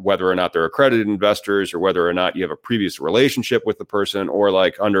on whether or not they're accredited investors or whether or not you have a previous relationship with the person, or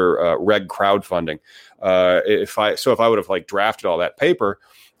under Reg crowdfunding. If I would have drafted all that paper,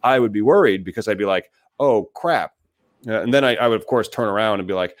 I would be worried because I'd be like, oh crap. And then I would, of course, turn around and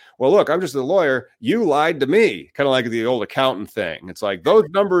be like, well, look, I'm just a lawyer. You lied to me. Kind of like the old accountant thing. It's like, those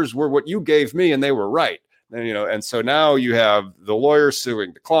numbers were what you gave me and they were right. And, and so now you have the lawyer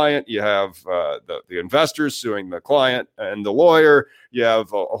suing the client. You have the investors suing the client and the lawyer. You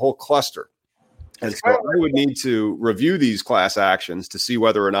have a whole cluster. And so I would need to review these class actions to see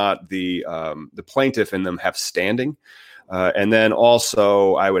whether or not the plaintiff in them have standing. And then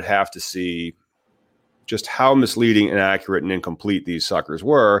also I would have to see just how misleading, inaccurate, and incomplete these suckers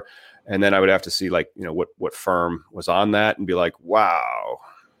were. And then I would have to see what firm was on that and be like, wow,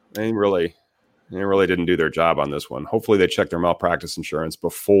 they really didn't do their job on this one. Hopefully they checked their malpractice insurance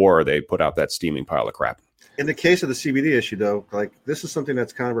before they put out that steaming pile of crap. In the case of the CBD issue, though, this is something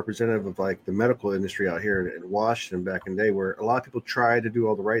that's kind of representative of the medical industry out here in Washington back in the day, where a lot of people tried to do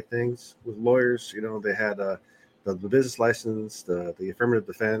all the right things with lawyers. They had the business license, the affirmative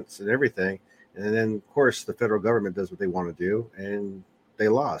defense and everything. And then, of course, the federal government does what they want to do, and they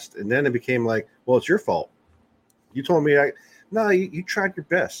lost. And then it became well, it's your fault. You told me, you tried your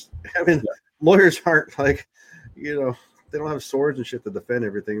best. I mean, lawyers aren't they don't have swords and shit to defend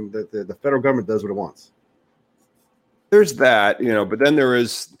everything. The federal government does what it wants. There's that, but then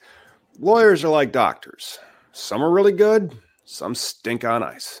lawyers are like doctors. Some are really good. Some stink on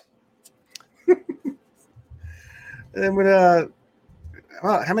ice. And then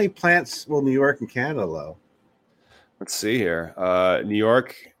how many plants will New York and Canada allow? Let's see here. New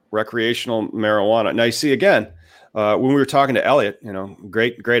York, recreational marijuana. Now, you see, again, when we were talking to Elliot,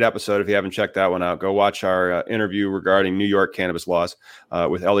 great episode. If you haven't checked that one out, go watch our interview regarding New York cannabis laws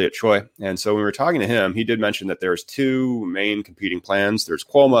with Elliot Choi. And so when we were talking to him, he did mention that there's two main competing plans. There's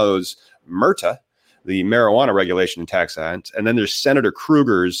Cuomo's MRTA, the Marijuana Regulation and Tax Act, and then there's Senator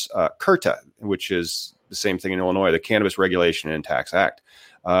Kruger's CURTA, which is the same thing in Illinois, the Cannabis Regulation and Tax Act.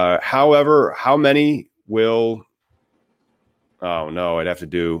 However, how many will? Oh no, I'd have to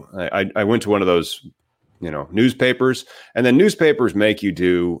do. I went to one of those, newspapers, and then newspapers make you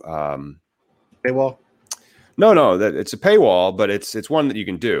do paywall. No, that it's a paywall, but it's one that you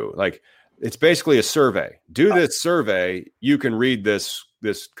can do. Like it's basically a survey. Do this survey, you can read this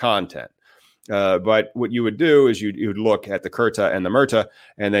content. But what you would do is you'd look at the CURTA and the MRTA,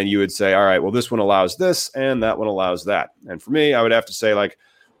 and then you would say, all right, well, this one allows this, and that one allows that. And for me, I would have to say, like,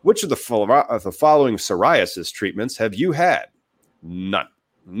 which of the following psoriasis treatments have you had? None.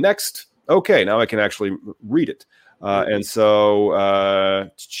 Next. Okay, now I can actually read it. And so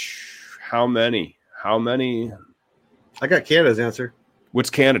how many? I got Canada's answer. What's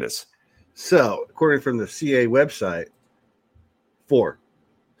Canada's? So, according from the CA website, 4.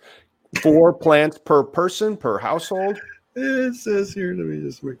 4 plants per person, per household? It says here, let me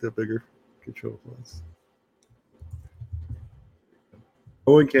just make that bigger. Control plus.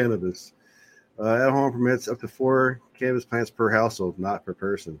 In cannabis. At-home permits up to 4 cannabis plants per household, not per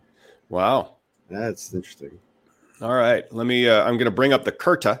person. Wow. That's interesting. All right. Let me, I'm going to bring up the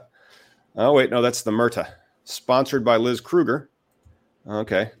CURTA. Oh, wait, no, that's the MRTA. Sponsored by Liz Kruger.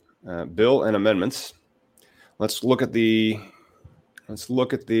 Okay. Bill and amendments. Let's look at the, I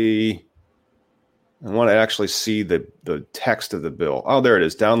want to actually see the text of the bill. Oh, there it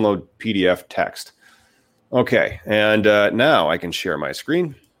is. Download PDF text. Okay. And now I can share my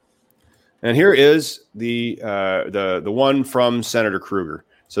screen. And here is the one from Senator Kruger.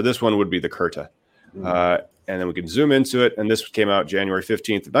 So this one would be the CURTA. And then we can zoom into it. And this came out January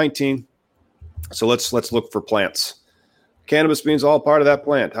 15th of 19. So let's look for plants. Cannabis means all part of that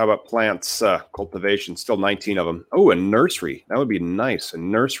plant. How about plants cultivation? Still 19 of them. Oh, a nursery. That would be nice. A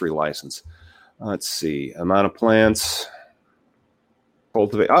nursery license. Let's see. Amount of plants.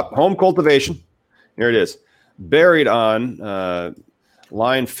 Home cultivation. Here it is. Buried on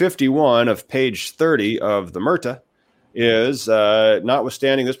line 51 of page 30 of the MRTA is,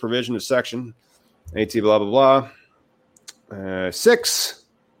 notwithstanding this provision of section AT blah, blah, blah. 6.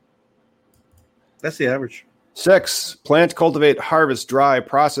 That's the average. 6, plant, cultivate, harvest, dry,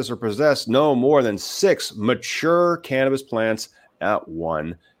 process, or possess no more than 6 mature cannabis plants at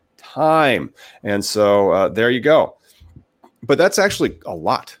one time. And so there you go. But that's actually a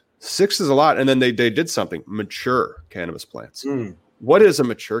lot. 6 is a lot. And then they did something. Mature cannabis plants. What is a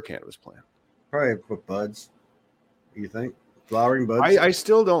mature cannabis plant? Probably with buds. You think? Flowering buds? I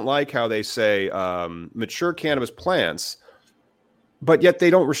still don't like how they say mature cannabis plants, but yet they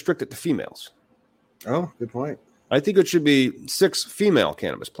don't restrict it to females. Oh, good point. I think it should be 6 female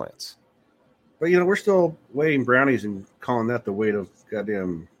cannabis plants. But, we're still weighing brownies and calling that the weight of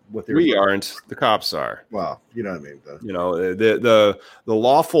goddamn what they're. We aren't. The cops are. Well, you know what I mean. The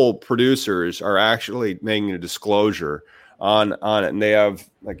lawful producers are actually making a disclosure on it, and they have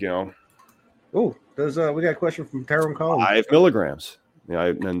Oh, we got a question from Tyrone Collins. 5 milligrams.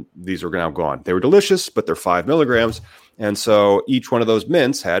 And these are now gone. They were delicious, but they're 5 milligrams. And so each one of those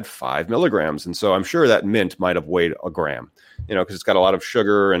mints had 5 milligrams. And so I'm sure that mint might have weighed a gram, because it's got a lot of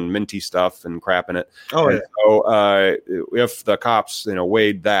sugar and minty stuff and crap in it. Oh, and yeah. So if the cops,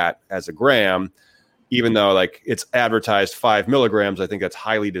 weighed that as a gram, even though it's advertised 5 milligrams, I think that's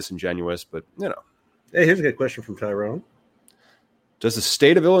highly disingenuous. But, Hey, here's a good question from Tyrone. Does the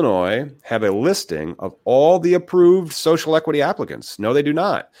state of Illinois have a listing of all the approved social equity applicants? No, they do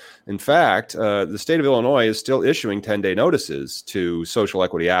not. In fact, the state of Illinois is still issuing 10-day notices to social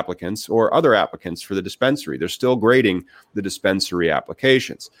equity applicants or other applicants for the dispensary. They're still grading the dispensary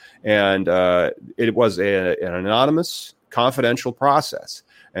applications. And it was an anonymous, confidential process.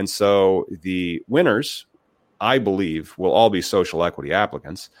 And so the winners, I believe, will all be social equity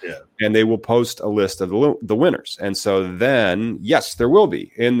applicants. Yeah. And they will post a list of the winners. And so then, yes, there will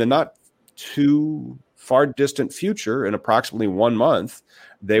be in the not too far distant future, in approximately 1 month,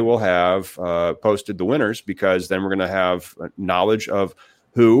 they will have posted the winners, because then we're going to have knowledge of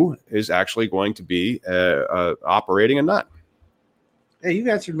who is actually going to be operating and not. Hey, you've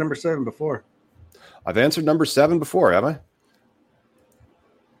answered number 7 before. I've answered number 7 before, have I?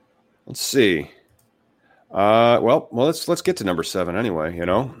 Let's see. Well, let's get to number 7 anyway.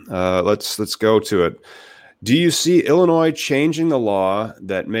 Let's go to it. Do you see Illinois changing the law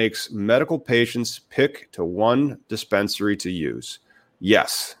that makes medical patients pick to one dispensary to use?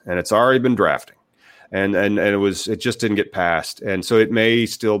 Yes, and it's already been drafting. and it just didn't get passed, and so it may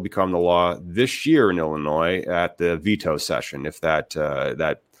still become the law this year in Illinois at the veto session if that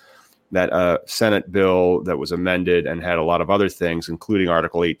Senate bill that was amended and had a lot of other things, including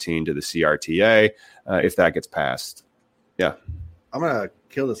Article 18 to the CRTA, if that gets passed. Yeah. I'm going to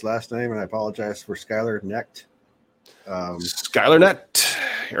kill this last name, and I apologize for Skylar Necht. Skylar Necht.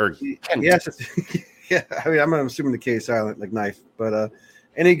 Yes. Yeah, I mean, I'm assuming the K is silent like knife. But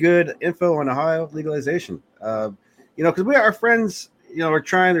any good info on Ohio legalization? Because our friends, are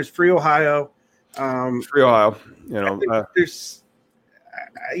trying. There's Free Ohio. Free Ohio. There's,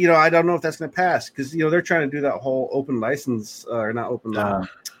 I don't know if that's going to pass because they're trying to do that whole open license or not open.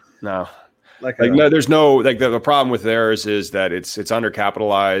 No. There's no the problem with theirs is that it's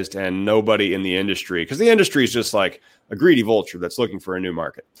undercapitalized and nobody in the industry, because the industry is just like a greedy vulture that's looking for a new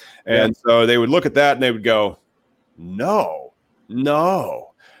market. And so they would look at that and they would go, no.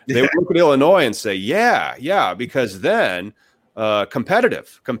 They would look at Illinois and say, yeah, because then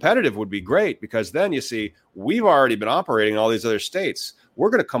competitive would be great, because then you see, we've already been operating in all these other states. We're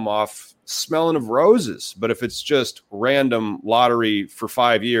going to come off smelling of roses. But if it's just random lottery for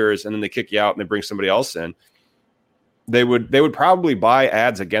 5 years and then they kick you out and they bring somebody else in, they would probably buy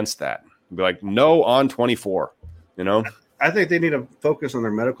ads against that. Be like, no on 24, I think they need to focus on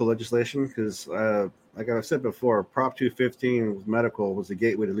their medical legislation because, like I've said before, Prop 215 medical was the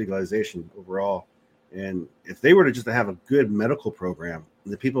gateway to legalization overall. And if they were to just have a good medical program,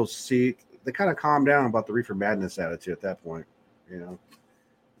 the people they kind of calm down about the reefer madness attitude at that point,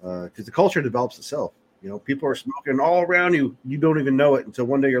 because the culture develops itself. People are smoking all around you. You don't even know it until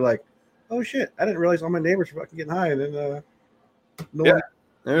one day you're like, oh shit, I didn't realize all my neighbors were fucking getting high. And then,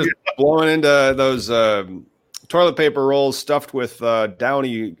 they're blowing into those toilet paper rolls stuffed with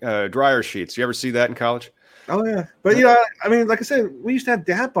Downy dryer sheets. You ever see that in college? Oh yeah, but like I said, we used to have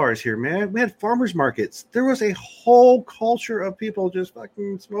dab bars here, man. We had farmers markets. There was a whole culture of people just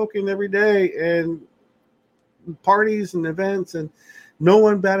fucking smoking every day, and parties and events, and no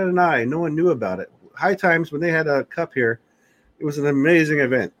one batted an eye. No one knew about it. High Times, when they had a cup here, it was an amazing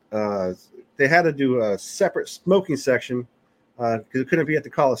event. They had to do a separate smoking section because it couldn't be at the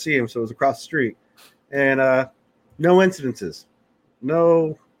Coliseum, so it was across the street. And no incidences,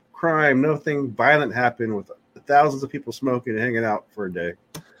 no crime, nothing violent happened with thousands of people smoking and hanging out for a day.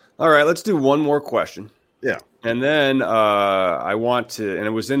 All right, let's do one more question. Yeah. And then I want to, and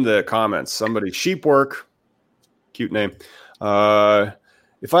it was in the comments, somebody, Sheepwork, cute name. If I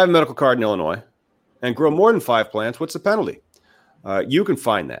have a medical card in Illinois and grow more than 5 plants, what's the penalty? You can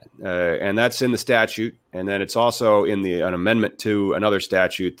find that. And that's in the statute. And then it's also in an amendment to another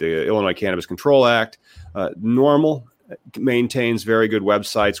statute, the Illinois Cannabis Control Act. Normal maintains very good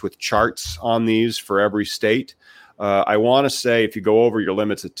websites with charts on these for every state. I want to say if you go over your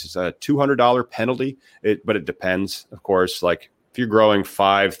limits, it's a $200 penalty. But it depends, of course. Like if you're growing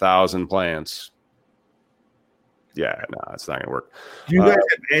 5,000 plants, it's not going to work. Do you guys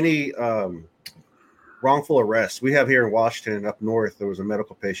have any wrongful arrests? We have here in Washington, up north, there was a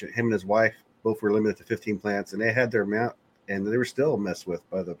medical patient. Him and his wife both were limited to 15 plants, and they had their amount, and they were still messed with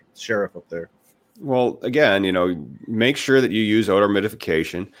by the sheriff up there. Well, again, make sure that you use odor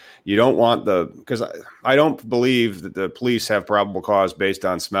mitification. You don't want because I don't believe that the police have probable cause based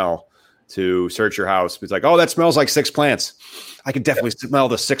on smell to search your house. It's like, oh, that smells like 6 plants. I could definitely smell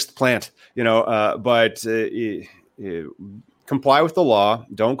the 6th plant, but comply with the law.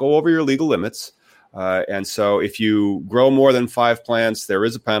 Don't go over your legal limits. And so if you grow more than 5 plants, there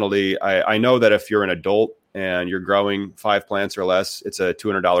is a penalty. I know that if you're an adult and you're growing 5 plants or less, it's a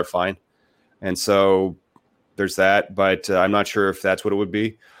 $200 fine. And so there's that, but I'm not sure if that's what it would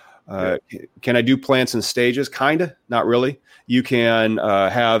be. Can I do plants in stages? Kind of, not really. You can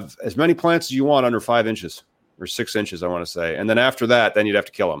have as many plants as you want under 5 inches or 6 inches, I want to say. And then after that, then you'd have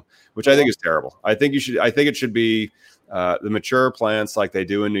to kill them, which I think is terrible. I think it should be the mature plants like they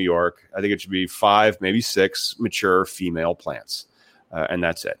do in New York. I think it should be 5, maybe 6 mature female plants. And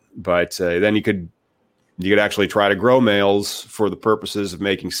that's it. But then you could actually try to grow males for the purposes of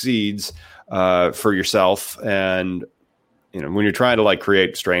making seeds for yourself. And, when you're trying to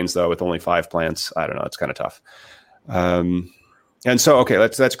create strains though, with only 5 plants, I don't know, it's kind of tough. And so, okay,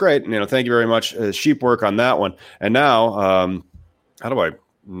 that's great. Thank you very much. Sheep work on that one. And now, how do I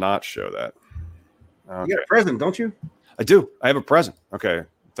not show that? Okay. You got a present, don't you? I do. I have a present. Okay.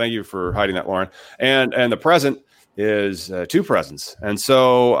 Thank you for hiding that, Lauren. And the present is 2 presents. And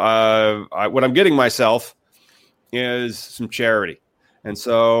so what I'm getting myself is some charity. And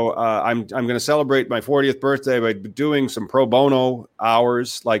so I'm going to celebrate my 40th birthday by doing some pro bono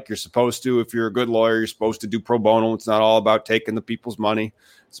hours like you're supposed to. If you're a good lawyer, you're supposed to do pro bono. It's not all about taking the people's money.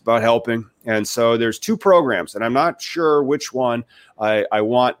 It's about helping. And so there's 2 programs, and I'm not sure which one I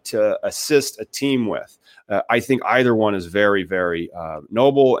want to assist a team with. I think either one is very, very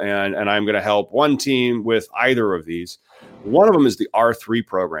noble, and I'm going to help one team with either of these. One of them is the R3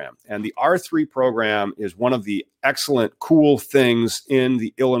 program, and the R3 program is one of the excellent, cool things in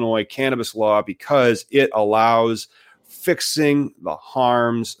the Illinois cannabis law because it allows fixing the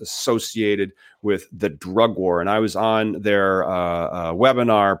harms associated with the drug war. And I was on their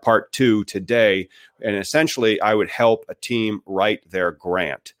webinar part 2 today, and essentially I would help a team write their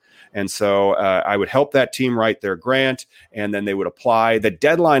grant. And so I would help that team write their grant, and then they would apply. The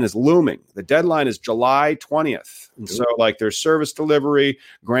deadline is looming. The deadline is July 20th. And so like there's service delivery,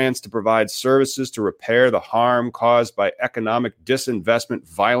 grants to provide services to repair the harm caused by economic disinvestment,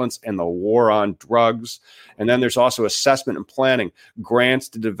 violence, and the war on drugs. And then there's also assessment and planning, grants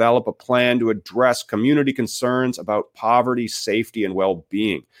to develop a plan to address community concerns about poverty, safety, and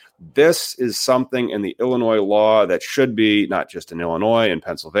well-being. This is something in the Illinois law that should be not just in Illinois, in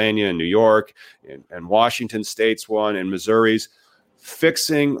Pennsylvania, in New York, and Washington State's one, in Missouri's,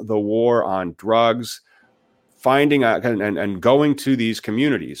 fixing the war on drugs, finding out and going to these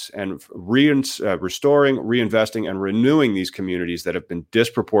communities and restoring, reinvesting, and renewing these communities that have been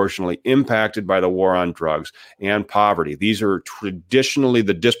disproportionately impacted by the war on drugs and poverty. These are traditionally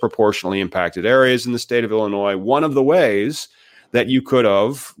the disproportionately impacted areas in the state of Illinois. One of the ways that you could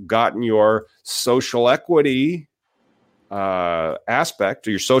have gotten your social equity aspect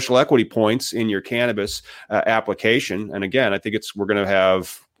or your social equity points in your cannabis application. And again, I think we're going to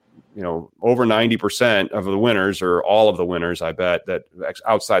have, over 90% of the winners, or all of the winners, I bet, that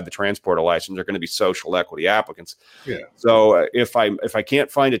outside the transporter license are going to be social equity applicants. Yeah. So if I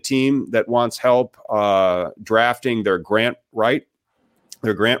can't find a team that wants help drafting their grant writing,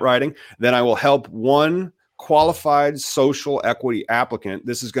 then I will help one qualified social equity applicant.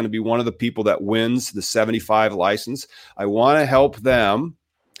 This is going to be one of the people that wins the 75 license. I want to help them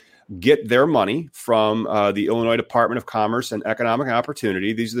get their money from the Illinois Department of Commerce and Economic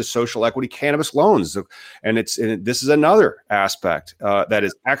Opportunity. These are the social equity cannabis loans. And this is another aspect that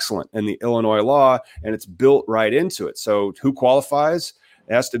is excellent in the Illinois law, and it's built right into it. So who qualifies?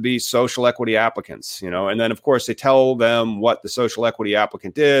 It has to be social equity applicants, and then of course they tell them what the social equity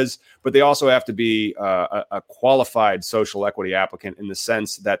applicant is, but they also have to be a qualified social equity applicant in the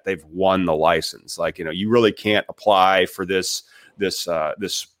sense that they've won the license. Like, you really can't apply for this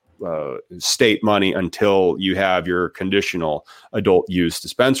state money until you have your conditional adult use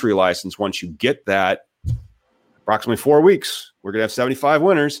dispensary license. Once you get that, approximately 4 weeks, we're going to have 75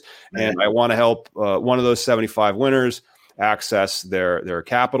 winners, and I want to help one of those 75 winners access their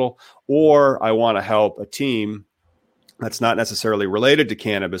capital, or I want to help a team that's not necessarily related to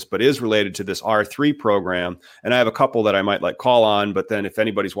cannabis, but is related to this R3 program. And I have a couple that I might call on, but then if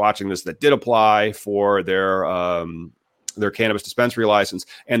anybody's watching this that did apply for their cannabis dispensary license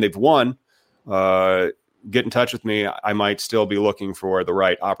and they've won, get in touch with me. I might still be looking for the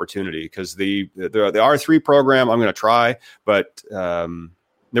right opportunity, because the R3 program I'm going to try, but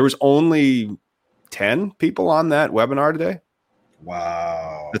there was only 10 people on that webinar today.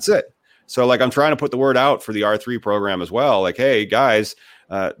 Wow. That's it. So I'm trying to put the word out for the R3 program as well. Hey guys,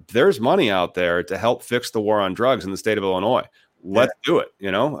 there's money out there to help fix the war on drugs in the state of Illinois. Let's do it.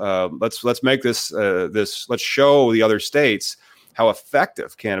 Let's make this, let's show the other states how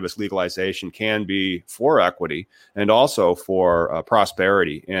effective cannabis legalization can be for equity and also for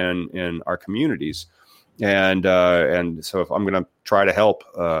prosperity in our communities. And so if I'm going to try to help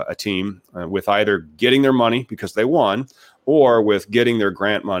a team with either getting their money because they won, or with getting their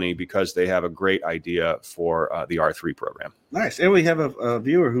grant money because they have a great idea for the R3 program. Nice. And we have a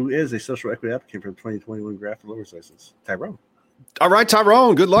viewer who is a social equity applicant for the 2021 grafted lowers license, Tyrone. All right,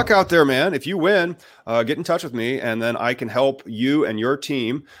 Tyrone, good luck out there, man. If you win, get in touch with me, and then I can help you and your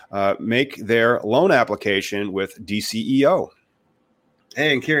team make their loan application with DCEO.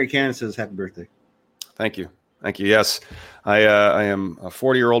 Hey, and Carrie Cannon says happy birthday. Thank you. Yes, I am a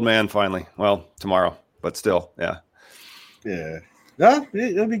 40-year-old man finally. Well, tomorrow, but still, yeah. Yeah. No,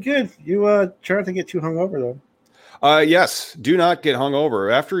 it'll be good. You try not to get too hungover, though. Yes, do not get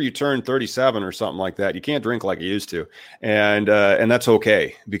hungover. After you turn 37 or something like that, you can't drink like you used to. And that's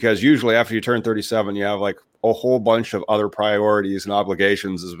okay, because usually after you turn 37, you have a whole bunch of other priorities and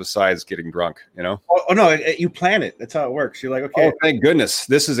obligations besides getting drunk, Oh, no, you plan it. That's how it works. You're like, okay. Oh, thank goodness.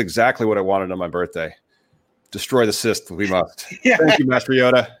 This is exactly what I wanted on my birthday. Destroy the cyst. We must. Yeah. Thank you, Master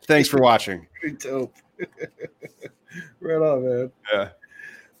Yoda. Thanks for watching. Dope. Right on, man. Yeah.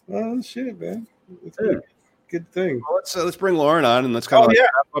 Oh shit, man. It's Dude. good thing. Well, let's bring Lauren on and let's kind of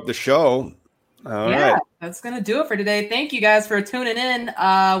wrap up the show. All right. That's going to do it for today. Thank you guys for tuning in.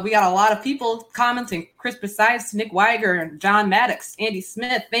 We got a lot of people commenting. Chris Precise, Nick Weiger, John Maddox, Andy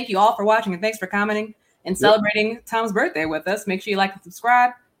Smith. Thank you all for watching and thanks for commenting and celebrating Tom's birthday with us. Make sure you like and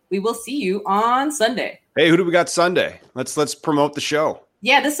subscribe. We will see you on Sunday. Hey, who do we got Sunday? Let's promote the show.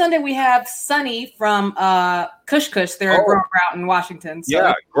 Yeah, this Sunday we have Sunny from Kush Kush. They're a grower out in Washington. So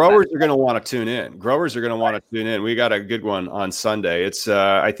yeah, growers are going to want to tune in. We got a good one on Sunday. It's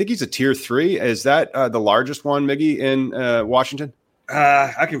I think he's a tier 3. Is that the largest one, Miggy, in Washington?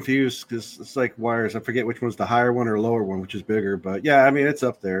 I confuse because it's like wires. I forget which one's the higher one or lower one, which is bigger. But yeah, I mean it's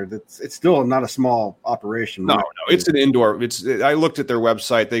up there. It's still not a small operation. No, it's an indoor. I looked at their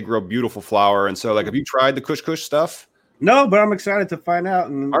website. They grow beautiful flower, and so have you tried the Kush Kush stuff? No, but I'm excited to find out.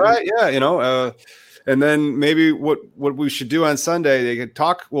 All right, yeah, and then maybe what we should do on Sunday,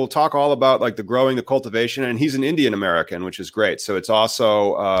 we'll talk all about like the growing, the cultivation, and he's an Indian American, which is great. So it's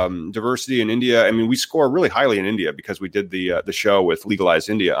also diversity in India. I mean, we score really highly in India because we did the show with Legalized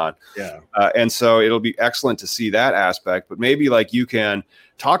India on. Yeah. And so it'll be excellent to see that aspect, but maybe like you can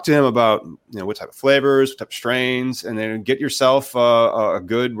talk to him about, what type of flavors, what type of strains, and then get yourself a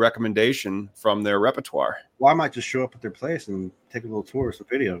good recommendation from their repertoire. Well, I might just show up at their place and take a little tour, some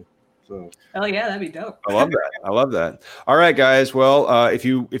video. So. Oh yeah, that'd be dope. I love that. All right, guys. Well, if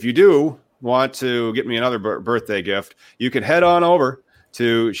you do want to get me another birthday gift, you can head on over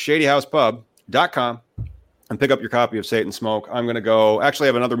to shadyhousepub.com and pick up your copy of Satan Smoke. I'm going to go. Actually, I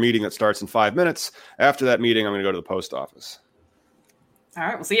have another meeting that starts in 5 minutes. After that meeting, I'm going to go to the post office. All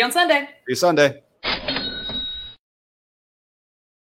right. We'll see you on Sunday. See you Sunday.